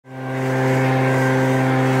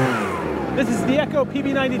Echo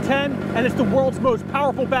PB-9010, and it's the world's most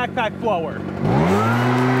powerful backpack blower.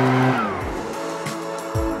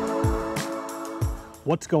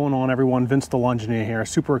 What's going on, everyone? Vince the Engineer here.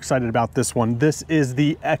 Super excited about this one. This is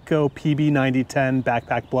the Echo PB-9010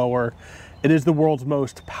 backpack blower. It is the world's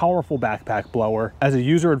most powerful backpack blower. As a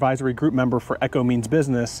user advisory group member for Echo Means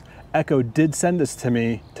Business, Echo did send this to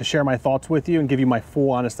me to share my thoughts with you and give you my full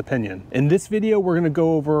honest opinion. In this video, we're gonna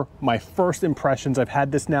go over my first impressions. I've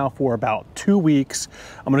had this now for about 2 weeks.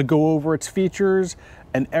 I'm gonna go over its features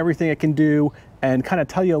and everything it can do and kind of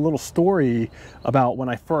tell you a little story about when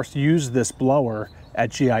I first used this blower at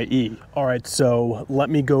GIE. All right, so let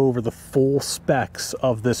me go over the full specs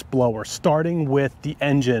of this blower, starting with the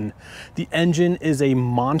engine. The engine is a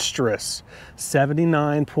monstrous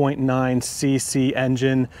 79.9 cc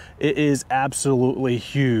engine. It is absolutely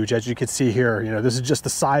huge. As you can see here, this is just the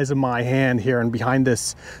size of my hand here, and behind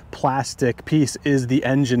this plastic piece is the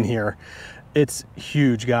engine here. It's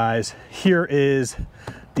huge, guys. Here is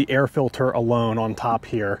the air filter alone on top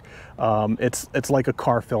here. It's like a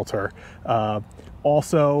car filter.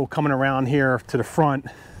 Also coming around here to the front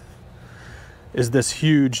is this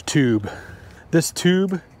huge tube. This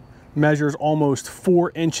tube measures almost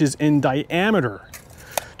 4 inches in diameter.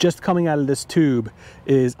 Just coming out of this tube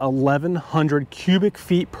is 1,100 cubic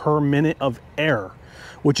feet per minute of air,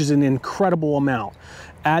 which is an incredible amount.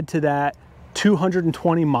 Add to that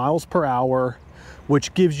 220 miles per hour,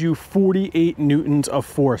 which gives you 48 newtons of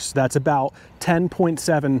force. That's about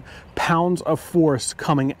 10.7 pounds of force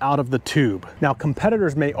coming out of the tube. Now,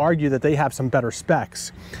 competitors may argue that they have some better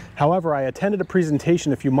specs. However, I attended a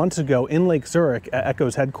presentation a few months ago in Lake Zurich at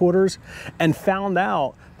Echo's headquarters and found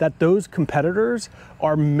out that those competitors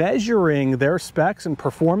are measuring their specs and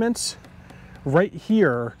performance right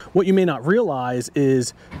here. What you may not realize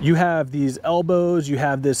is you have these elbows, you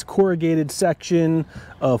have this corrugated section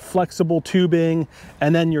of flexible tubing,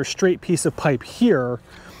 and then your straight piece of pipe here,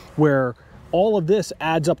 where all of this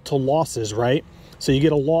adds up to losses, right? So you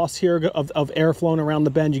get a loss here of air flowing around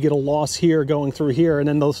the bend, you get a loss here going through here, and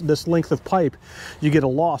then this length of pipe, you get a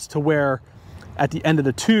loss to where at the end of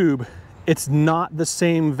the tube, it's not the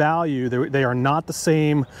same value. They are not the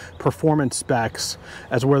same performance specs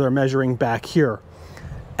as where they're measuring back here.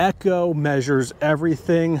 Echo measures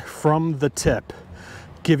everything from the tip,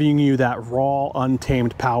 giving you that raw,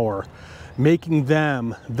 untamed power, making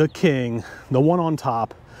them the king, the one on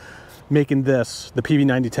top, making this, the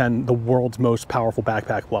PB-9010, the world's most powerful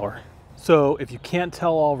backpack blower. So if you can't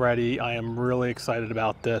tell already, I am really excited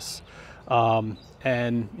about this.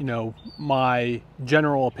 And my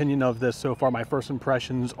general opinion of this so far, my first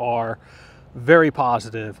impressions are very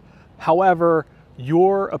positive. However,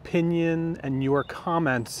 your opinion and your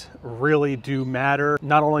comments really do matter.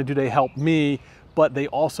 Not only do they help me, but they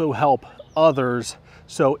also help others.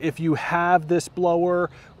 So if you have this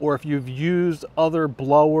blower, or if you've used other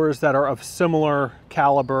blowers that are of similar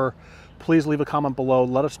caliber, please leave a comment below.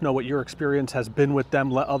 Let us know what your experience has been with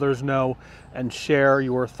them. Let others know and share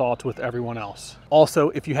your thoughts with everyone else. Also,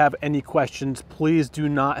 if you have any questions, please do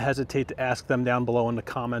not hesitate to ask them down below in the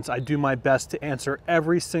comments. I do my best to answer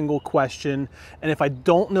every single question. And if I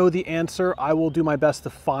don't know the answer, I will do my best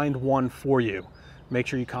to find one for you. Make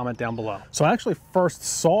sure you comment down below. So I actually first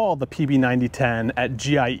saw the PB-9010 at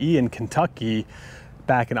GIE in Kentucky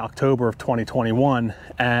back in October of 2021,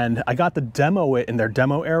 and I got to demo it in their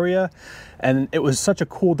demo area, and it was such a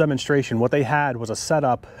cool demonstration. What they had was a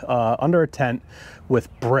setup under a tent with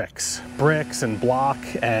bricks and block,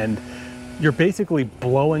 and you're basically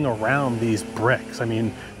blowing around these bricks. I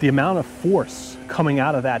mean, the amount of force coming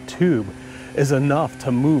out of that tube is enough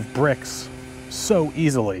to move bricks so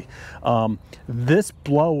easily. This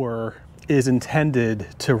blower is intended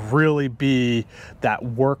to really be that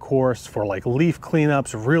workhorse for like leaf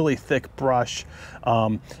cleanups, really thick brush.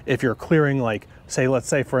 If you're clearing like, let's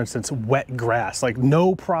say for instance, wet grass, like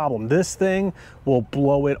no problem. This thing will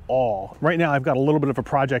blow it all. Right now I've got a little bit of a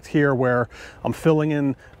project here where I'm filling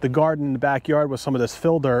in the garden in the backyard with some of this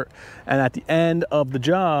fill dirt. And at the end of the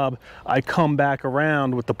job, I come back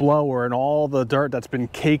around with the blower and all the dirt that's been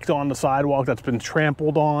caked on the sidewalk, that's been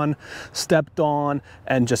trampled on, stepped on,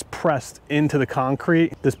 and just pressed into the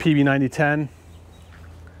concrete. This PB-9010,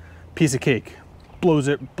 piece of cake. Blows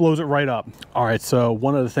it right up. All right, so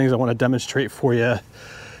one of the things I want to demonstrate for you,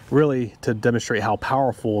 really to demonstrate how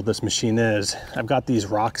powerful this machine is, I've got these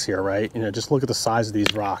rocks here, right? Just look at the size of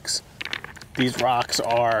these rocks. These rocks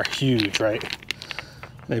are huge, right?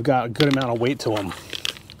 They've got a good amount of weight to them.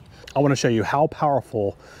 I want to show you how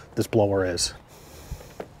powerful this blower is.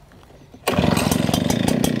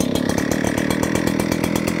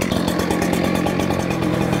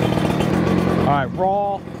 All right,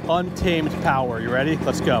 raw, untamed power. You ready?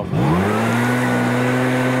 Let's go.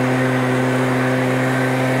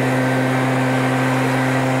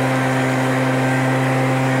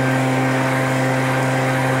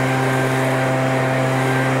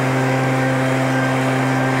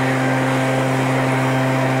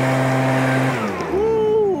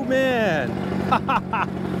 Woo, man.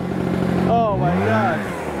 Oh my gosh.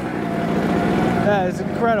 That is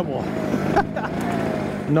incredible.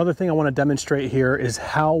 Another thing I want to demonstrate here is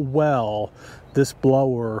how well this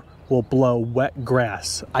blower will blow wet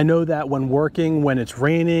grass. I know that when working, when it's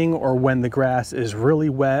raining or when the grass is really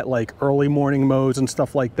wet, like early morning mows and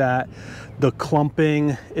stuff like that, the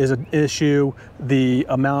clumping is an issue. The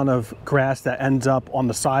amount of grass that ends up on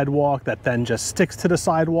the sidewalk that then just sticks to the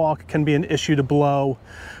sidewalk can be an issue to blow.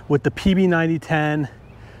 With the PB-9010,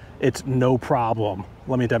 it's no problem.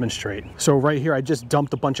 Let me demonstrate. So right here, I just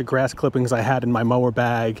dumped a bunch of grass clippings I had in my mower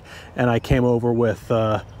bag, and I came over with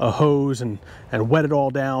a hose and wet it all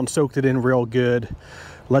down, soaked it in real good.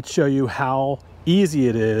 Let's show you how easy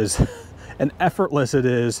it is and effortless it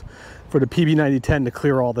is for the PB-9010 to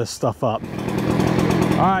clear all this stuff up.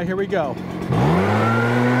 All right, here we go.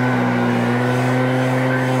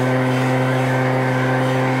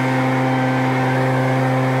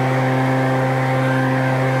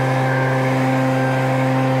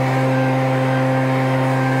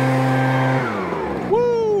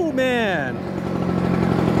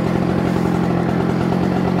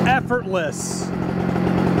 Effortless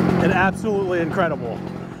and absolutely incredible.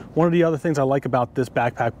 One of the other things I like about this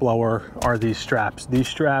backpack blower are these straps. These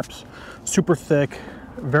straps, super thick,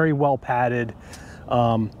 very well padded,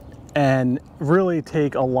 and really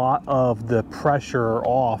take a lot of the pressure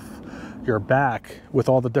off your back with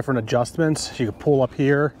all the different adjustments. You can pull up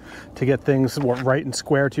here to get things right and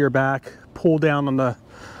square to your back, pull down on the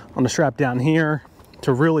strap down here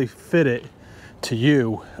to really fit it to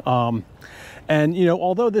you. And you know,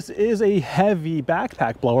 although this is a heavy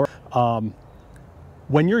backpack blower,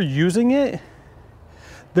 when you're using it,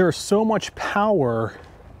 there's so much power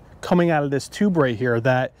coming out of this tube right here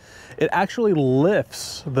that it actually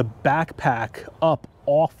lifts the backpack up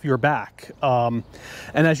off your back. And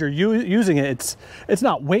as you're using it, it's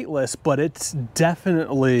not weightless, but it's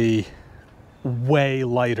definitely way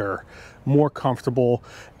lighter, more comfortable,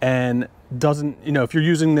 and doesn't, you know, if you're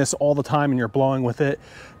using this all the time and you're blowing with it,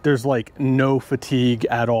 there's like no fatigue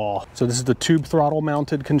at all. So this is the tube throttle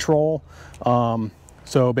mounted control.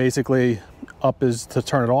 So basically, up is to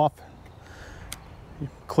turn it off. You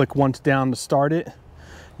click once down to start it.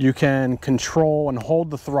 You can control and hold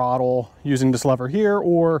the throttle using this lever here,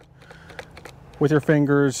 or with your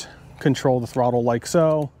fingers, control the throttle like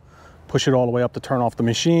so. Push it all the way up to turn off the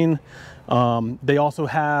machine. They also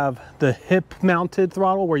have the hip mounted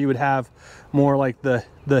throttle where you would have more like the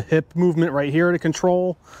hip movement right here to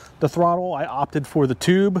control the throttle. I opted for the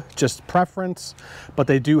tube, just preference, but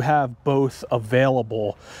they do have both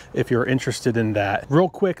available if you're interested in that. Real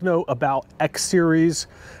quick note about X Series.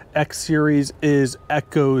 X Series is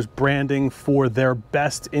Echo's branding for their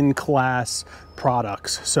best in class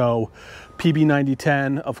products. So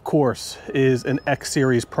PB-9010, of course, is an X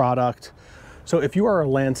Series product. So if you are a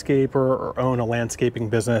landscaper or own a landscaping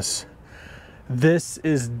business, this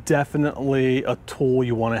is definitely a tool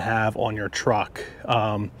you want to have on your truck.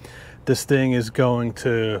 This thing is going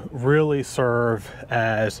to really serve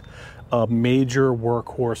as a major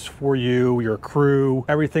workhorse for you, your crew,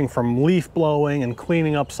 everything from leaf blowing and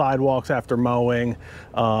cleaning up sidewalks after mowing,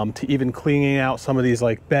 to even cleaning out some of these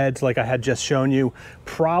like beds like I had just shown you.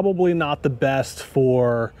 Probably not the best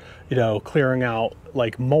for, you know, clearing out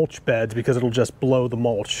like mulch beds because it'll just blow the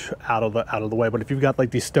mulch out of the way. But if you've got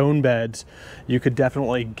like these stone beds, you could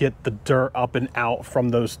definitely get the dirt up and out from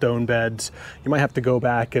those stone beds. You might have to go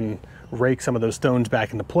back and rake some of those stones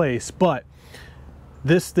back into place, but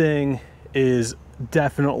this thing is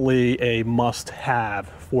definitely a must-have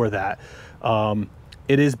for that.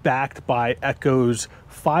 It is backed by Echo's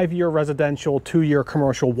 5-year residential, 2-year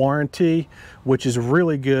commercial warranty, which is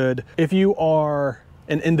really good. If you are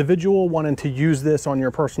an individual wanting to use this on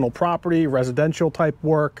your personal property, residential type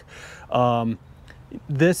work,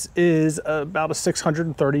 this is about a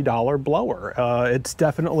 $630 blower. It's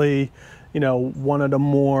definitely, you know, one of the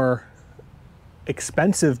more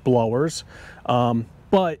expensive blowers,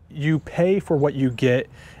 but you pay for what you get,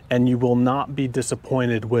 and you will not be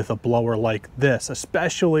disappointed with a blower like this,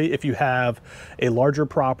 especially if you have a larger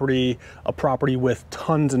property, a property with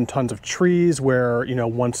tons and tons of trees where, you know,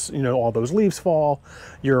 once, you know, all those leaves fall,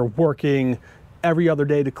 you're working every other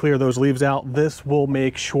day to clear those leaves out. This will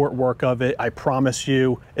make short work of it. I promise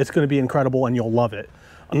you, it's going to be incredible and you'll love it.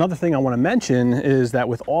 Another thing I want to mention is that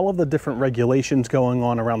with all of the different regulations going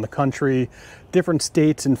on around the country, different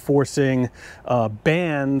states enforcing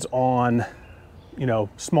bans on, you know,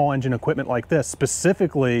 small engine equipment like this,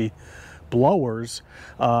 specifically blowers,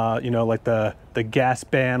 you know, like the gas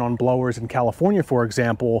ban on blowers in California, for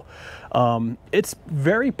example, it's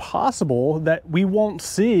very possible that we won't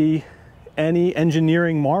see any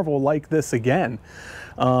engineering marvel like this again.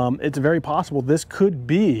 It's very possible this could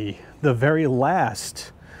be the very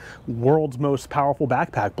last world's most powerful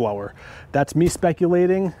backpack blower. That's me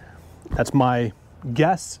speculating. That's my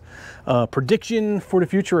guess, prediction for the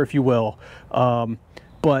future, if you will.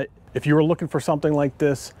 But if you were looking for something like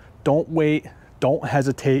this, don't wait, don't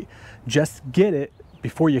hesitate, just get it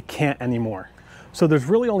before you can't anymore. So there's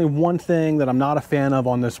really only one thing that I'm not a fan of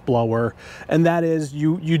on this blower, and that is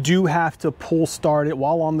you do have to pull start it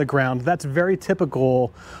while on the ground. That's very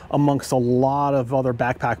typical amongst a lot of other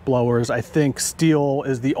backpack blowers. I think Steel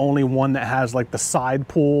is the only one that has like the side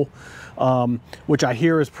pull, which I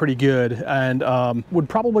hear is pretty good, and would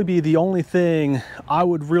probably be the only thing I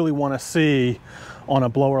would really want to see on a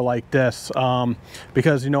blower like this,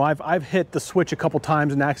 because, you know, I've hit the switch a couple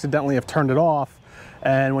times and accidentally have turned it off.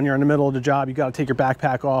 And when you're in the middle of the job, you got to take your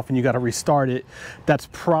backpack off and you got to restart it. That's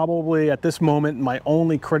probably at this moment my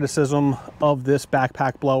only criticism of this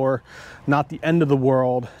backpack blower. Not the end of the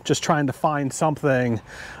world, just trying to find something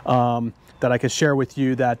that I could share with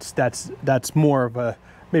you that's more of a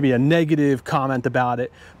maybe a negative comment about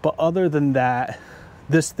it. But other than that,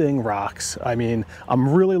 this thing rocks. I mean, I'm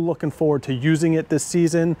really looking forward to using it this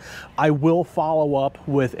season. I will follow up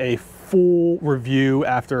with a full review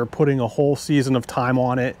after putting a whole season of time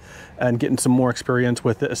on it and getting some more experience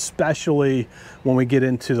with it, especially when we get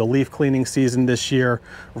into the leaf cleaning season this year.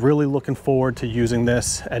 Really looking forward to using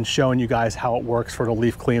this and showing you guys how it works for the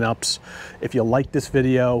leaf cleanups. If you like this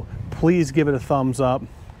video, please give it a thumbs up,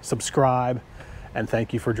 subscribe, and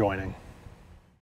thank you for joining.